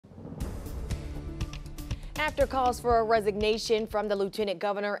After calls for a resignation from the lieutenant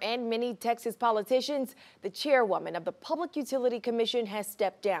governor and many Texas politicians, the chairwoman of the Public Utility Commission has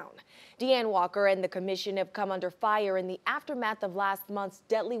stepped down. Deanne Walker and the commission have come under fire in the aftermath of last month's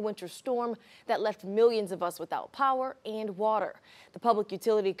deadly winter storm that left millions of us without power and water. The Public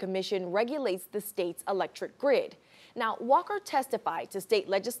Utility Commission regulates the state's electric grid. Now, Walker testified to state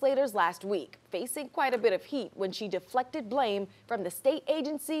legislators last week, facing quite a bit of heat when she deflected blame from the state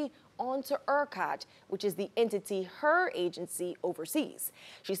agency onto ERCOT, which is the entity her agency oversees.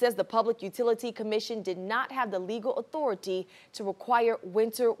 She says the Public Utility Commission did not have the legal authority to require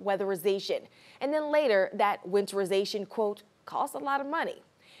winter weatherization. And then later, that winterization, quote, cost a lot of money.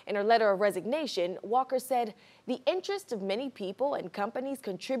 In her letter of resignation, Walker said, "The interest of many people and companies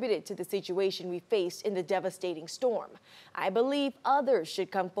contributed to the situation we faced in the devastating storm. I believe others should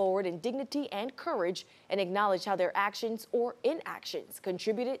come forward in dignity and courage and acknowledge how their actions or inactions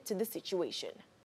contributed to the situation."